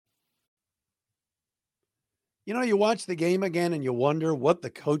You know, you watch the game again and you wonder what the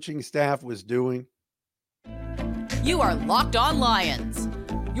coaching staff was doing. You are Locked On Lions,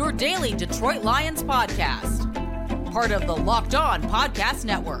 your daily Detroit Lions podcast. Part of the Locked On Podcast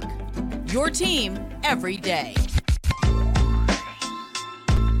Network, your team every day.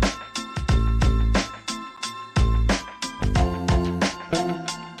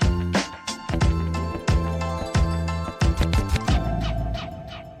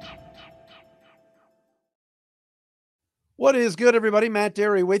 What is good, everybody? Matt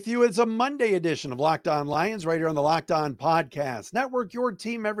Derry with you. It's a Monday edition of Locked On Lions right here on the Locked On Podcast Network, your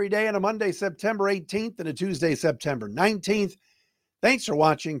team every day on a Monday, September 18th and a Tuesday, September 19th. Thanks for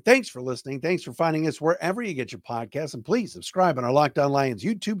watching. Thanks for listening. Thanks for finding us wherever you get your podcasts. And please subscribe on our Locked On Lions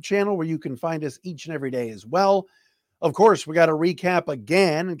YouTube channel where you can find us each and every day as well. Of course, we got to recap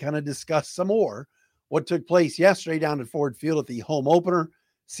again and kind of discuss some more what took place yesterday down at Ford Field at the home opener.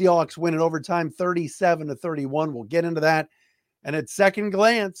 Seahawks win in overtime 37-31. We'll get into that. And at second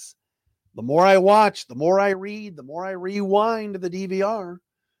glance, the more I watch, the more I read, the more I rewind the DVR,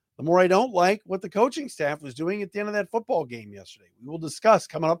 the more I don't like what the coaching staff was doing at the end of that football game yesterday. We will discuss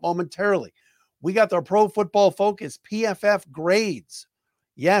coming up momentarily. We got their Pro Football Focus PFF grades.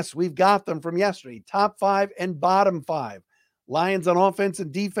 Yes, we've got them from yesterday, top 5 and bottom 5. Lions on offense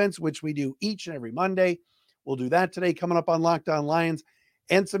and defense, which we do each and every Monday. We'll do that today coming up on Locked On Lions.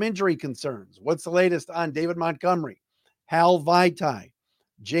 And some injury concerns. What's the latest on David Montgomery, Hal Vaitai,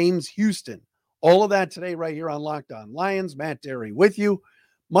 James Houston? All of that today right here on Locked On Lions. Matt Derry with you.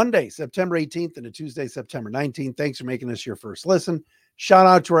 Monday, September 18th and a Tuesday, September 19th. Thanks for making us your first listen. Shout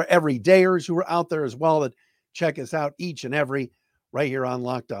out to our everydayers who are out there as well that check us out each and every right here on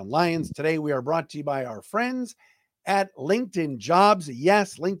Locked On Lions. Today we are brought to you by our friends at LinkedIn Jobs.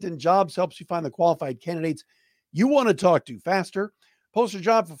 Yes, LinkedIn Jobs helps you find the qualified candidates you want to talk to faster. Post your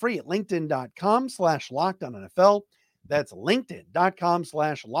job for free at linkedin.com/LockedOnNFL. That's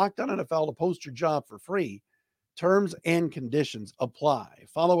linkedin.com/LockedOnNFL to post your job for free. Terms and conditions apply.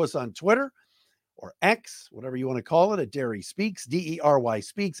 Follow us on Twitter or X, whatever you want to call it, at Derry Speaks, DERY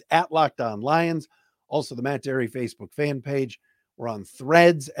Speaks, at Locked On Lions. Also the Matt Derry Facebook fan page. We're on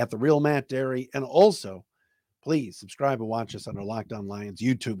Threads at The Real Matt Derry. And also, please subscribe and watch us on our Locked On Lions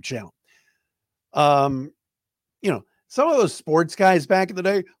YouTube channel. Some of those sports guys back in the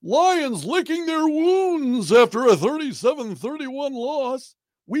day, Lions licking their wounds after a 37-31 loss.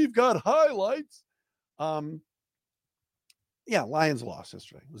 We've got highlights. Lions lost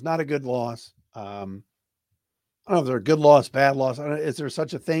yesterday. It was not a good loss. I don't know if they're a good loss, bad loss. I don't know, is there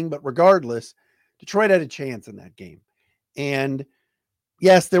such a thing? But regardless, Detroit had a chance in that game. And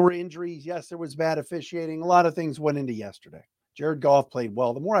yes, there were injuries. Yes, there was bad officiating. A lot of things went into yesterday. Jared Goff played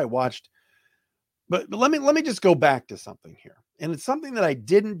well. The more I watched, But let me just go back to something here. And it's something that I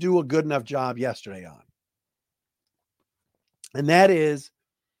didn't do a good enough job yesterday on. And that is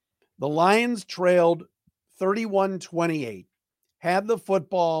the Lions trailed 31-28, had the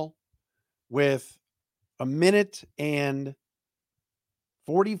football with a minute and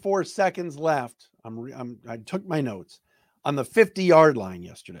 44 seconds left. I took my notes on the 50-yard line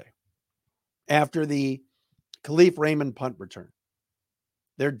yesterday after the Khalif Raymond punt return.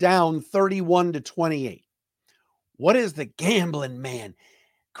 They're down 31-28. What is the gambling man?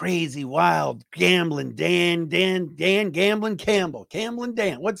 Crazy, wild, gambling Dan, gambling Campbell, gambling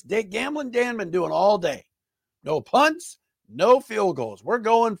Dan. What's gambling Dan been doing all day? No punts, no field goals. We're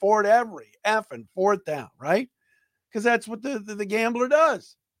going for it every effing fourth down, right? Because that's what the gambler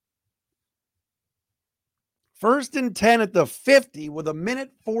does. 1st and 10 at the 50 with a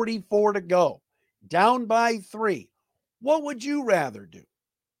minute 44 to go. Down by 3. What would you rather do?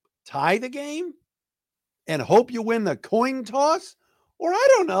 Tie the game and hope you win the coin toss? Or I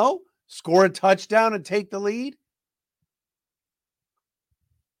don't know, score a touchdown and take the lead?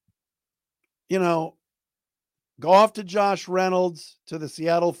 Goff to Josh Reynolds to the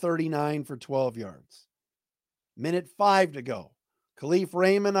Seattle 39 for 12 yards. Minute 5 to go. Khalif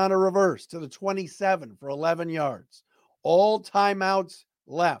Raymond on a reverse to the 27 for 11 yards. All timeouts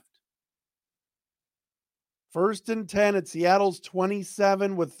left. 1st and 10 at Seattle's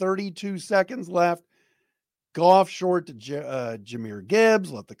 27 with 32 seconds left. Goff short to Jahmyr Gibbs.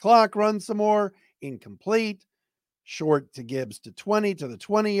 Let the clock run some more. Incomplete. Short to Gibbs to the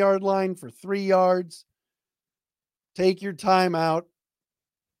 20-yard line for 3 yards. Take your timeout.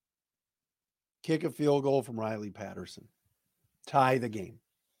 Kick a field goal from Riley Patterson. Tie the game.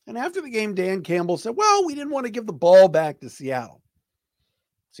 And after the game, Dan Campbell said, well, we didn't want to give the ball back to Seattle.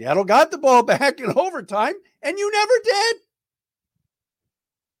 Seattle got the ball back in overtime, and you never did.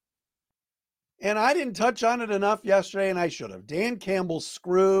 And I didn't touch on it enough yesterday, and I should have. Dan Campbell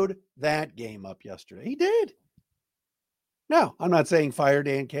screwed that game up yesterday. He did. Now, I'm not saying fire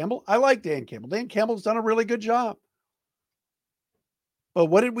Dan Campbell. I like Dan Campbell. Dan Campbell's done a really good job. But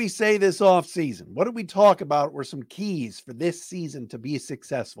what did we say this offseason? What did we talk about were some keys for this season to be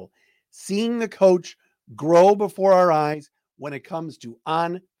successful? Seeing the coach grow before our eyes when it comes to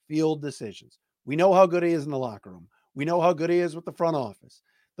on-field decisions. We know how good he is in the locker room. We know how good he is with the front office,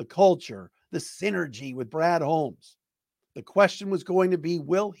 the culture, the synergy with Brad Holmes. The question was going to be,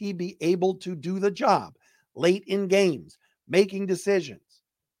 will he be able to do the job late in games, making decisions?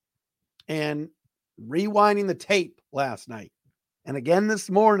 And rewinding the tape last night, and again this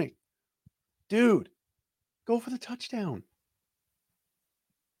morning, dude, go for the touchdown.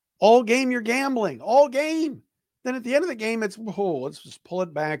 All game you're gambling, all game. Then at the end of the game, it's, let's just pull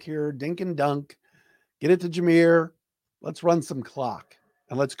it back here, dink and dunk, get it to Jameer. Let's run some clock,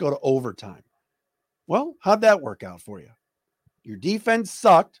 and let's go to overtime. Well, how'd that work out for you? Your defense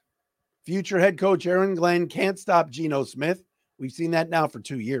sucked. Future head coach Aaron Glenn can't stop Geno Smith. We've seen that now for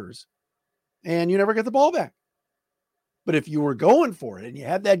 2 years. And you never get the ball back. But if you were going for it and you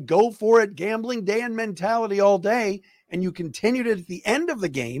had that go for it gambling Dan mentality all day, and you continued it at the end of the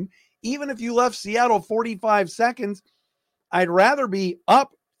game, even if you left Seattle 45 seconds, I'd rather be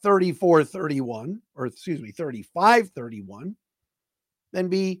up 34-31, or 35-31, than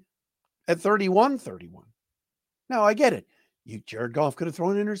be at 31-31. Now, I get it. Jared Goff could have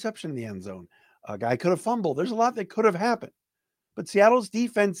thrown an interception in the end zone. A guy could have fumbled. There's a lot that could have happened. But Seattle's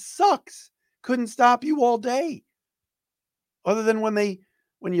defense sucks. Couldn't stop you all day. Other than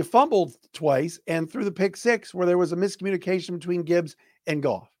when you fumbled twice and threw the pick six where there was a miscommunication between Gibbs and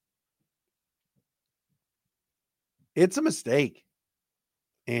Goff. It's a mistake.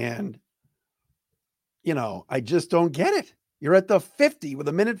 And, I just don't get it. You're at the 50 with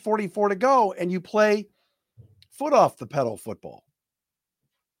 1:44 to go, and you play foot off the pedal football.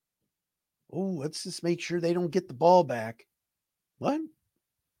 Oh, let's just make sure they don't get the ball back. What?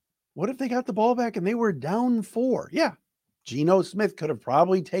 What if they got the ball back and they were down 4? Yeah. Geno Smith could have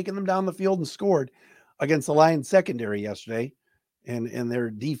probably taken them down the field and scored against the Lions secondary yesterday and their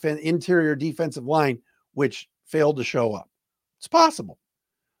interior defensive line, which failed to show up. It's possible.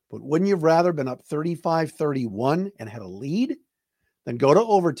 But wouldn't you have rather been up 35-31 and had a lead than go to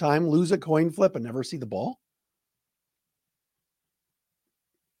overtime, lose a coin flip, and never see the ball?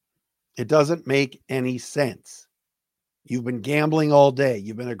 It doesn't make any sense. You've been gambling all day.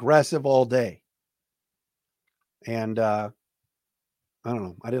 You've been aggressive all day. And I don't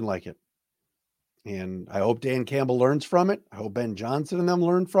know. I didn't like it. And I hope Dan Campbell learns from it. I hope Ben Johnson and them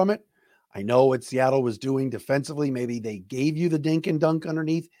learn from it. I know what Seattle was doing defensively. Maybe they gave you the dink and dunk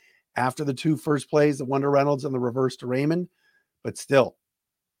underneath after the 2 first plays, the one to Reynolds and the reverse to Raymond. But still,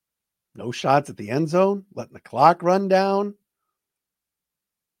 no shots at the end zone, letting the clock run down.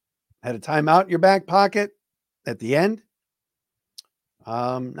 Had a timeout in your back pocket at the end.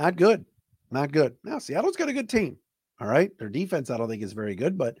 Not good. Not good. Now, Seattle's got a good team. All right. Their defense, I don't think, is very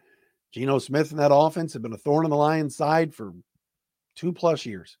good, but Geno Smith and that offense have been a thorn in the Lions' side for 2+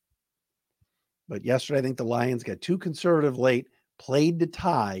 years. But yesterday, I think the Lions got too conservative late, played to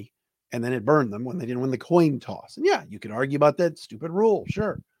tie, and then it burned them when they didn't win the coin toss. And yeah, you can argue about that stupid rule,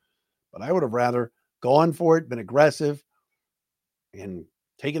 sure. But I would have rather gone for it, been aggressive, and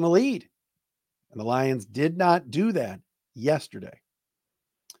taken the lead. And the Lions did not do that yesterday.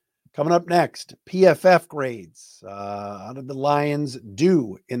 Coming up next, PFF grades. How did the Lions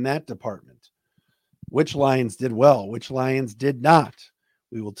do in that department? Which Lions did well? Which Lions did not?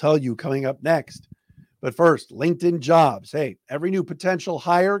 We will tell you coming up next. But first, LinkedIn Jobs. Hey, every new potential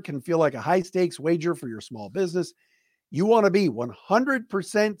hire can feel like a high-stakes wager for your small business. You want to be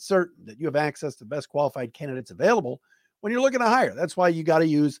 100% certain that you have access to the best qualified candidates available when you're looking to hire. That's why you got to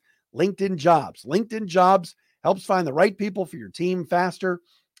use LinkedIn Jobs. LinkedIn Jobs helps find the right people for your team faster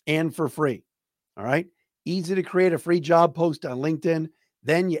and for free. All right. Easy to create a free job post on LinkedIn.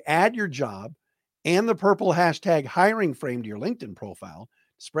 Then you add your job and the purple hashtag hiring frame to your LinkedIn profile.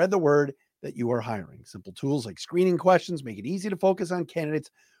 Spread the word that you are hiring. Simple tools like screening questions make it easy to focus on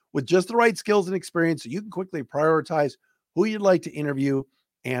candidates with just the right skills and experience so you can quickly prioritize who you'd like to interview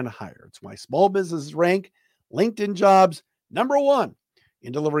and hire. It's why small businesses rank LinkedIn Jobs #1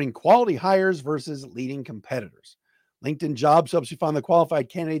 in delivering quality hires versus leading competitors. LinkedIn Jobs helps you find the qualified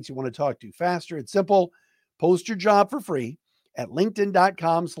candidates you want to talk to faster. It's simple. Post your job for free at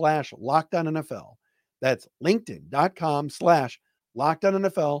linkedin.com/LockedOnNFL. That's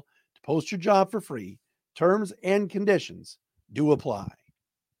linkedin.com/LockedOnNFL to post your job for free. Terms and conditions do apply.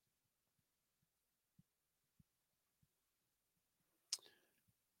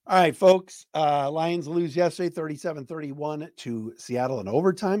 All right, folks. Lions lose yesterday, 37-31 to Seattle in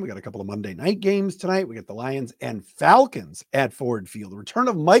overtime. We got a couple of Monday night games tonight. We got the Lions and Falcons at Ford Field. The return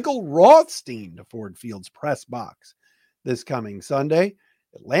of Michael Rothstein to Ford Field's press box this coming Sunday.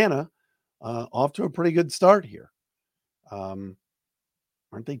 Atlanta off to a pretty good start here. Aren't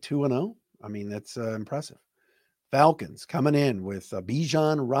they 2-0? I mean, that's impressive. Falcons coming in with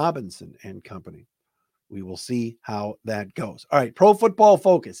Bijan Robinson and company. We will see how that goes. All right, Pro Football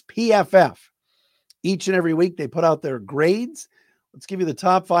Focus, PFF. Each and every week they put out their grades. Let's give you the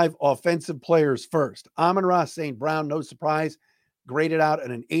top 5 offensive players first. Amon-Ra St. Brown, no surprise, graded out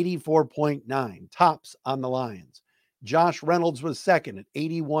at an 84.9. Tops on the Lions. Josh Reynolds was second at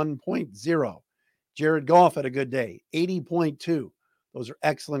 81.0. Jared Goff had a good day, 80.2. Those are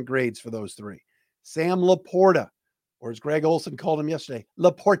excellent grades for those three. Sam Laporta, or as Greg Olson called him yesterday,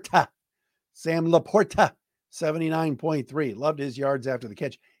 Laporta. Sam Laporta, 79.3. Loved his yards after the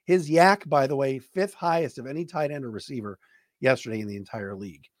catch. His yak, by the way, 5th highest of any tight end or receiver yesterday in the entire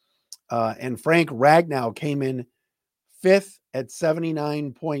league. And Frank Ragnow came in 5th at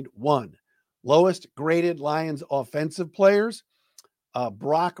 79.1. Lowest graded Lions offensive players,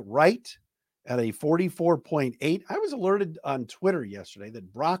 Brock Wright at a 44.8. I was alerted on Twitter yesterday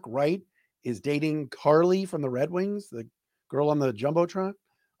that Brock Wright is dating Carly from the Red Wings, the girl on the Jumbotron.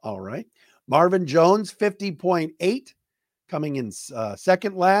 All right. Marvin Jones, 50.8, coming in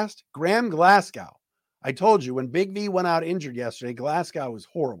second last. Graham Glasgow. I told you when Big V went out injured yesterday, Glasgow was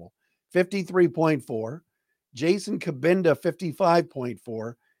horrible. 53.4. Jason Kabinda,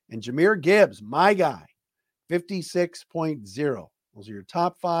 55.4. And Jahmyr Gibbs, my guy, 56.0. Those are your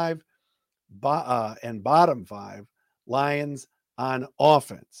top 5 and bottom 5 Lions on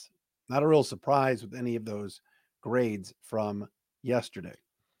offense. Not a real surprise with any of those grades from yesterday.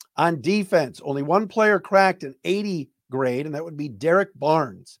 On defense, only one player cracked an 80 grade, and that would be Derek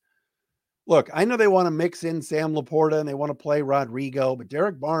Barnes. Look, I know they want to mix in Sam Laporta and they want to play Rodrigo, but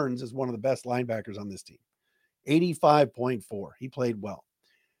Derek Barnes is one of the best linebackers on this team. 85.4. He played well.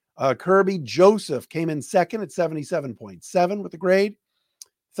 Kirby Joseph came in second at 77.7 with the grade.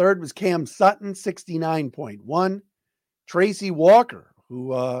 Third was Cam Sutton, 69.1. Tracy Walker,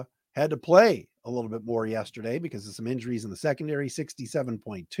 who had to play a little bit more yesterday because of some injuries in the secondary,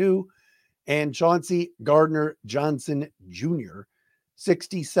 67.2. And Chauncey Gardner-Johnson Jr.,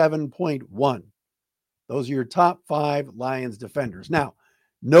 67.1. Those are your top 5 Lions defenders. Now,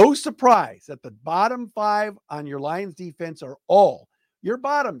 no surprise that the bottom 5 on your Lions defense are all, your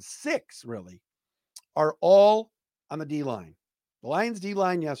bottom 6 really, are all on the D-line. The Lions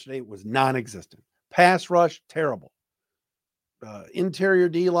D-line yesterday was non-existent. Pass rush, terrible. Interior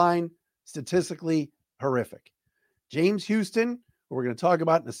D-line, statistically horrific. James Houston, who we're going to talk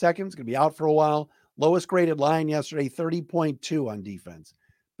about in a second, is going to be out for a while. Lowest graded line yesterday, 30.2 on defense.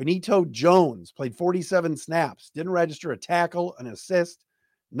 Benito Jones played 47 snaps, didn't register a tackle, an assist,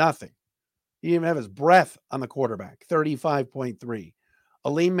 nothing. He didn't even have his breath on the quarterback, 35.3.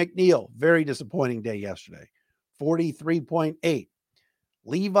 Aleem McNeil, very disappointing day yesterday, 43.8.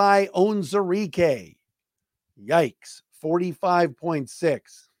 Levi Onwuzurike, yikes, 45.6.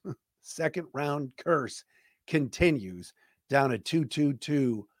 Second round curse continues down at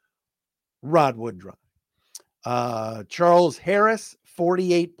 222 Rod Woodruff. Charles Harris,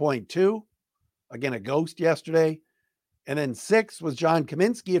 48.2. Again, a ghost yesterday. And then 6 was John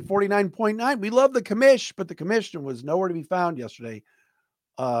Kaminsky at 49.9. We love the commish, but the commissioner was nowhere to be found yesterday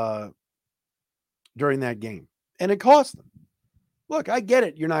during that game. And it cost them. Look, I get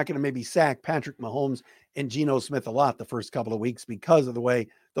it. You're not going to maybe sack Patrick Mahomes and Geno Smith a lot the first couple of weeks because of the way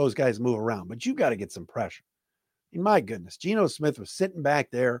those guys move around. But you got to get some pressure. I mean, my goodness, Geno Smith was sitting back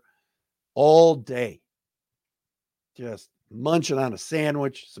there all day, just munching on a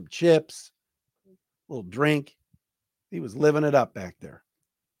sandwich, some chips, a little drink. He was living it up back there.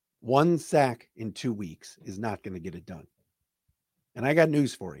 1 sack in 2 weeks is not going to get it done. And I got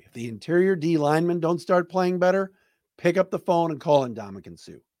news for you. If the interior D linemen don't start playing better, pick up the phone and call in Ndamukong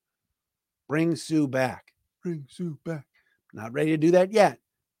Suh. Bring Sue back. Bring Sue back. Not ready to do that yet,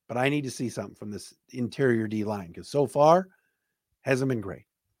 but I need to see something from this interior D line because so far hasn't been great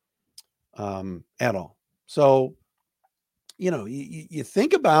at all. So, you know, you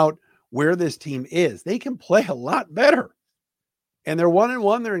think about where this team is. They can play a lot better. And they're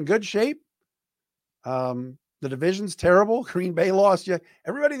 1-1. They're in good shape. The division's terrible. Green Bay lost.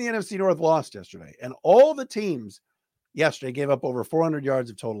 Everybody in the NFC North lost yesterday. And all the teams yesterday gave up over 400 yards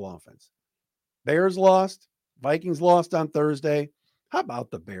of total offense. Bears lost. Vikings lost on Thursday. How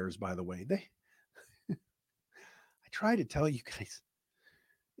about the Bears, by the way? I tried to tell you guys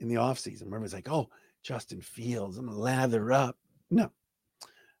in the offseason. Everybody's like, oh, Justin Fields, I'm going to lather up. No.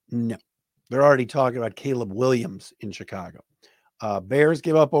 No. They're already talking about Caleb Williams in Chicago. Bears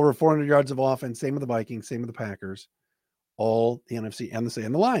give up over 400 yards of offense. Same with the Vikings. Same with the Packers. All the NFC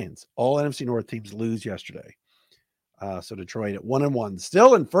and the Lions. All NFC North teams lose yesterday. So Detroit at 1-1,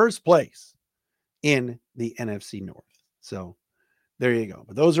 still in first place in the NFC North. So there you go.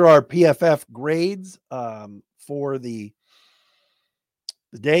 But those are our PFF grades for the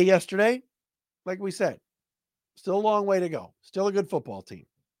day yesterday. Like we said, still a long way to go. Still a good football team.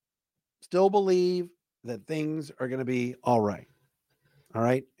 Still believe that things are going to be all right. All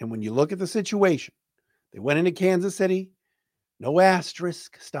right. And when you look at the situation, they went into Kansas City. No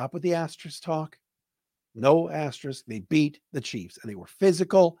asterisk. Stop with the asterisk talk. No asterisk. They beat the Chiefs, and they were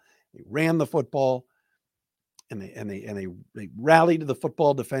physical. They ran the football, and they rallied to the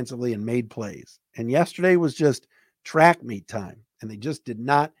football defensively and made plays. And yesterday was just track meet time, and they just did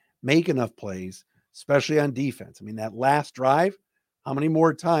not make enough plays, especially on defense. I mean, that last drive, how many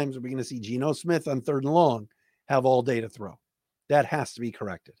more times are we going to see Geno Smith on 3rd and long have all day to throw? That has to be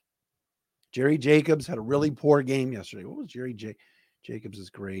corrected. Jerry Jacobs had a really poor game yesterday. What was Jerry Jacobs'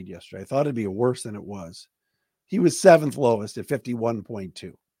 grade yesterday? I thought it'd be worse than it was. He was 7th lowest at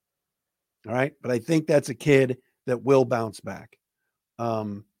 51.2. All right. But I think that's a kid that will bounce back.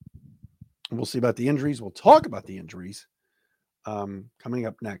 We'll see about the injuries. We'll talk about the injuries coming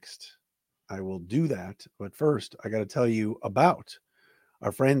up next. I will do that. But first, I got to tell you about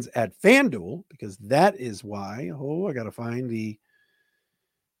our friends at FanDuel, because that is why. I got to find the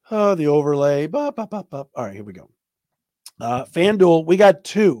overlay. All right, here we go. FanDuel, we got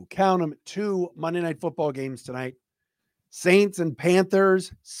two Monday Night Football games tonight. Saints and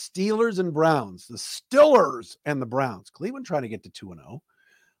Panthers, Steelers and Browns, the Stillers and the Browns. Cleveland trying to get to 2-0.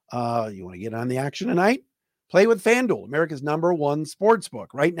 You want to get on the action tonight? Play with FanDuel, America's #1 sportsbook.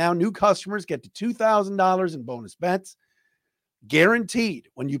 Right now, new customers get to $2,000 in bonus bets, guaranteed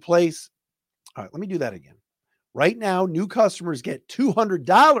when you place. All right, let me do that again. Right now, new customers get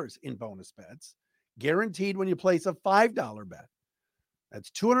 $200 in bonus bets, guaranteed when you place a $5 bet.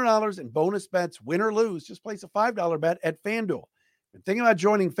 That's $200 in bonus bets, win or lose. Just place a $5 bet at FanDuel. If thinking about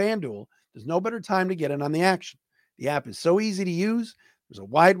joining FanDuel, there's no better time to get in on the action. The app is so easy to use. There's a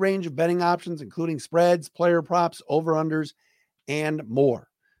wide range of betting options, including spreads, player props, over-unders, and more.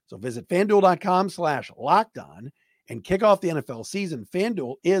 So visit FanDuel.com/lockedon and kick off the NFL season.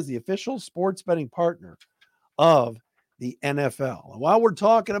 FanDuel is the official sports betting partner of the NFL. And while we're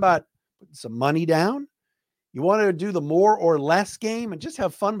talking about putting some money down, you want to do the more or less game and just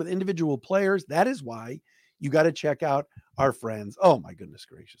have fun with individual players. That is why you got to check out our friends. Oh my goodness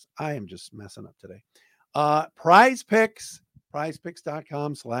gracious. I am just messing up today. Prize Picks,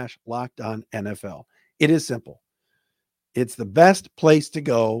 prizepicks.com/lockedonnfl. It is simple. It's the best place to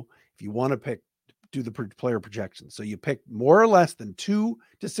go if you want to do the player projections. So you pick more or less than 2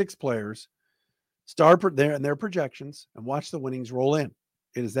 to 6 players, start there and their projections, and watch the winnings roll in.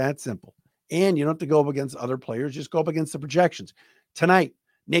 It is that simple. And you don't have to go up against other players. Just go up against the projections. Tonight,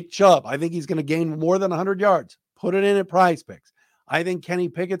 Nick Chubb, I think he's going to gain more than 100 yards. Put it in at Prize Picks. I think Kenny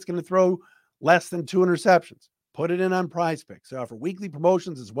Pickett's going to throw less than 2 interceptions. Put it in on Prize Picks. They offer weekly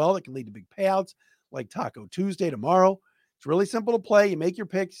promotions as well that can lead to big payouts like Taco Tuesday tomorrow. It's really simple to play. You make your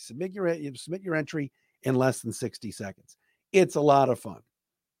picks, you submit your entry in less than 60 seconds. It's a lot of fun.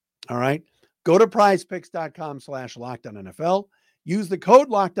 All right. Go to prizepicks.com/lockedonnfl. Use the code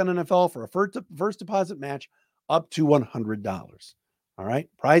LOCKEDONNFL for a first deposit match up to $100. All right.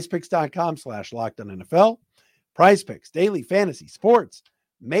 prizepicks.com/lockedonnfl. Prize Picks, daily fantasy sports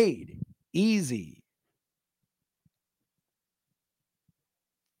made easy.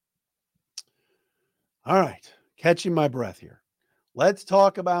 All right. Catching my breath here. Let's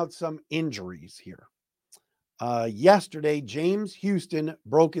talk about some injuries here. Yesterday, James Houston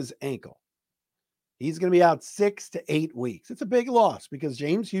broke his ankle. He's going to be out 6 to 8 weeks. It's a big loss because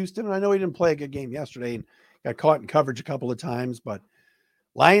James Houston, and I know he didn't play a good game yesterday and got caught in coverage a couple of times, but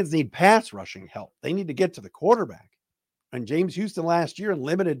Lions need pass rushing help. They need to get to the quarterback. And James Houston last year in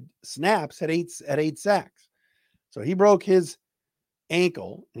limited snaps had 8 sacks. So he broke his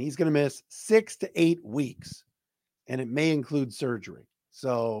ankle and he's going to miss 6 to 8 weeks. And it may include surgery.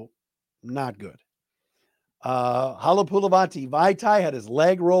 So not good. Halapoulivaati Vaitai had his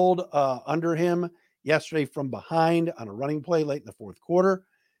leg rolled under him yesterday from behind on a running play late in the fourth quarter.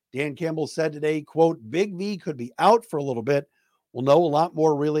 Dan Campbell said today, quote, Big V could be out for a little bit. We'll know a lot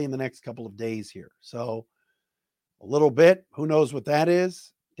more really in the next couple of days here. So a little bit, who knows what that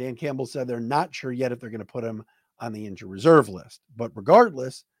is? Dan Campbell said they're not sure yet if they're going to put him on the injured reserve list. But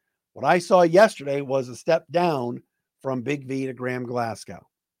regardless, what I saw yesterday was a step down from Big V to Graham Glasgow.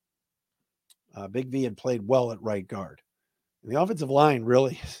 Big V had played well at right guard. And the offensive line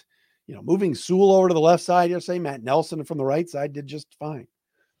really moving Sewell over to the left side yesterday, Matt Nelson from the right side did just fine.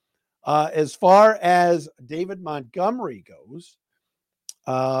 As far as David Montgomery goes,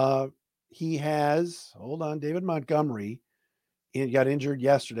 David Montgomery got injured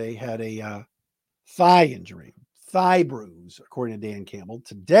yesterday, had a thigh injury, thigh bruise, according to Dan Campbell.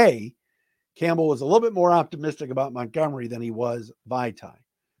 Today, Campbell was a little bit more optimistic about Montgomery than he was Vaitai.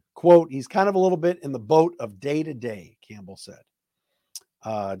 Quote, he's kind of a little bit in the boat of day to day, Campbell said.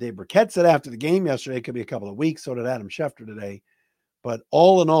 Dave Burkett said after the game yesterday, it could be a couple of weeks. So did Adam Schefter today. But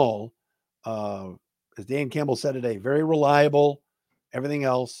all in all, as Dan Campbell said today, very reliable. Everything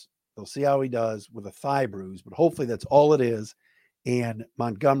else, they'll see how he does with a thigh bruise. But hopefully that's all it is. And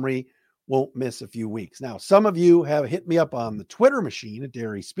Montgomery won't miss a few weeks. Now, some of you have hit me up on the Twitter machine at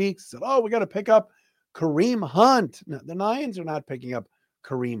Dairy Speaks. Said, we got to pick up Kareem Hunt. No, the Lions are not picking up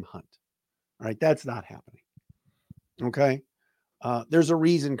Kareem Hunt. All right, that's not happening. Okay? There's a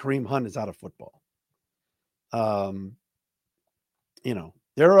reason Kareem Hunt is out of football.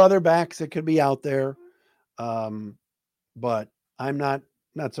 There are other backs that could be out there, but I'm not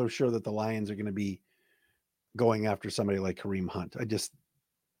so sure that the Lions are going to be going after somebody like Kareem Hunt.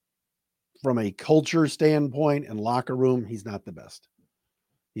 From a culture standpoint and locker room, he's not the best.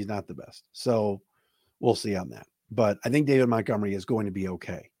 He's not the best. So we'll see on that. But I think David Montgomery is going to be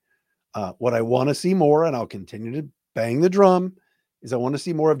okay. What I want to see more, and I'll continue to bang the drum, is I want to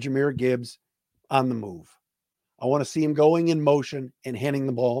see more of Jahmyr Gibbs on the move. I want to see him going in motion and handing him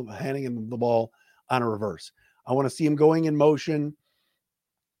the ball on a reverse. I want to see him going in motion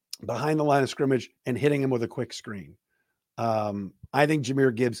behind the line of scrimmage and hitting him with a quick screen. I think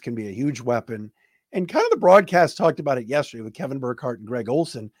Jahmyr Gibbs can be a huge weapon. And kind of the broadcast talked about it yesterday with Kevin Burkhardt and Greg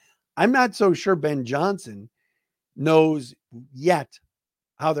Olson. I'm not so sure Ben Johnson knows yet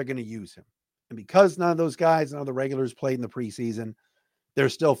how they're going to use him. And because none of those guys, none of the regulars played in the preseason, they're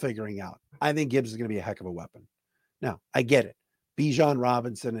still figuring out. I think Gibbs is going to be a heck of a weapon. Now, I get it. Bijan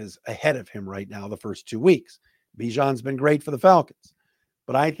Robinson is ahead of him right now the first 2 weeks. Bijan's been great for the Falcons.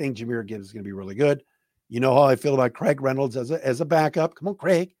 But I think Jahmyr Gibbs is going to be really good. You know how I feel about Craig Reynolds as a backup. Come on,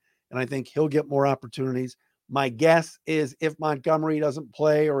 Craig. And I think he'll get more opportunities. My guess is if Montgomery doesn't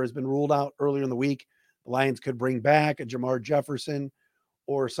play or has been ruled out earlier in the week, the Lions could bring back a Jamar Jefferson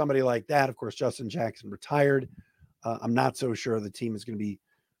or somebody like that. Of course, Justin Jackson retired. I'm not so sure the team is going to be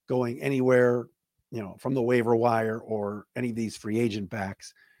going anywhere, from the waiver wire or any of these free agent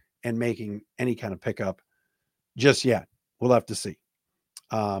backs and making any kind of pickup just yet. We'll have to see.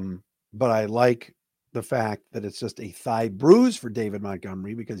 But I like the fact that it's just a thigh bruise for David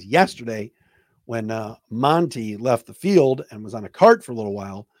Montgomery, because yesterday when Monty left the field and was on a cart for a little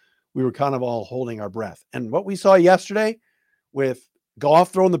while, we were kind of all holding our breath. And what we saw yesterday with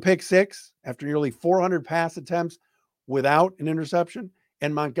Goff throwing the pick six after nearly 400 pass attempts without an interception,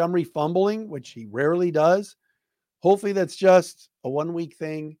 and Montgomery fumbling, which he rarely does, hopefully that's just a 1 week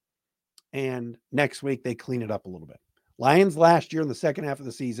thing. And next week they clean it up a little bit. Lions last year in the second half of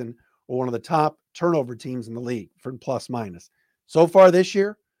the season were one of the top turnover teams in the league for plus minus. So far this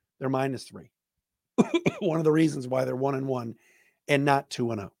year, they're -3. One of the reasons why they're 1-1 and not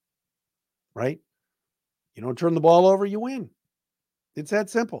 2-0, right? You don't turn the ball over, you win. It's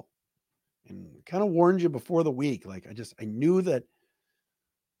that simple. And kind of warned you before the week. I knew that,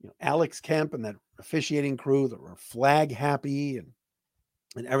 Alex Kemp and that officiating crew that were flag happy and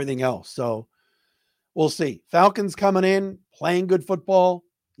everything else. So we'll see. Falcons coming in, playing good football.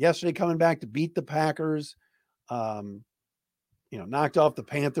 Yesterday coming back to beat the Packers. Knocked off the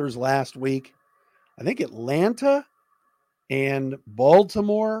Panthers last week. I think Atlanta and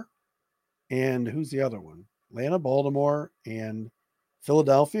Baltimore. And who's the other one? Atlanta, Baltimore, and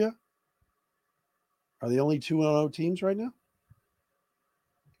Philadelphia are the only 2-0 teams right now.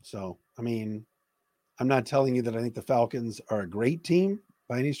 So, I'm not telling you that I think the Falcons are a great team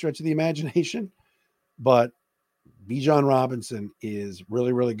by any stretch of the imagination, but Bijan Robinson is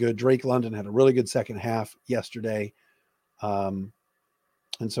really, really good. Drake London had a really good second half yesterday. And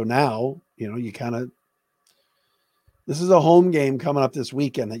so now, this is a home game coming up this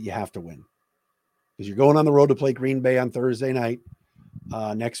weekend that you have to win, because you're going on the road to play Green Bay on Thursday night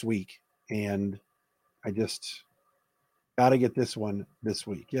next week. And I just got to get this one this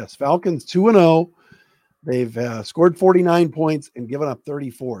week. Yes, Falcons 2-0. They've scored 49 points and given up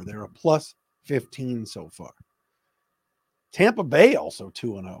 34. They're a plus 15 so far. Tampa Bay also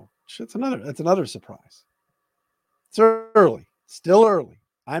 2-0. That's another surprise. It's early, still early.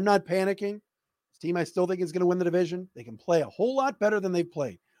 I'm not panicking. This team I still think is going to win the division. They can play a whole lot better than they've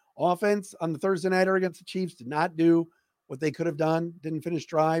played. Offense on the Thursday nighter against the Chiefs did not do what they could have done. Didn't finish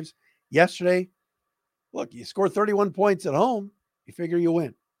drives. Yesterday, look, you score 31 points at home, you figure you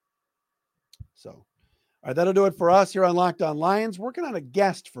win. So, all right, that'll do it for us here on Locked On Lions. Working on a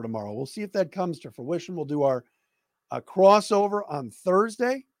guest for tomorrow. We'll see if that comes to fruition. We'll do our crossover on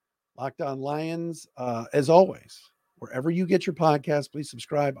Thursday. Locked On Lions, as always, wherever you get your podcast, please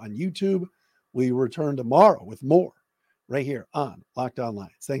subscribe on YouTube. We return tomorrow with more right here on Locked On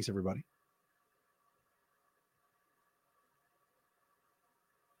Lions. Thanks, everybody.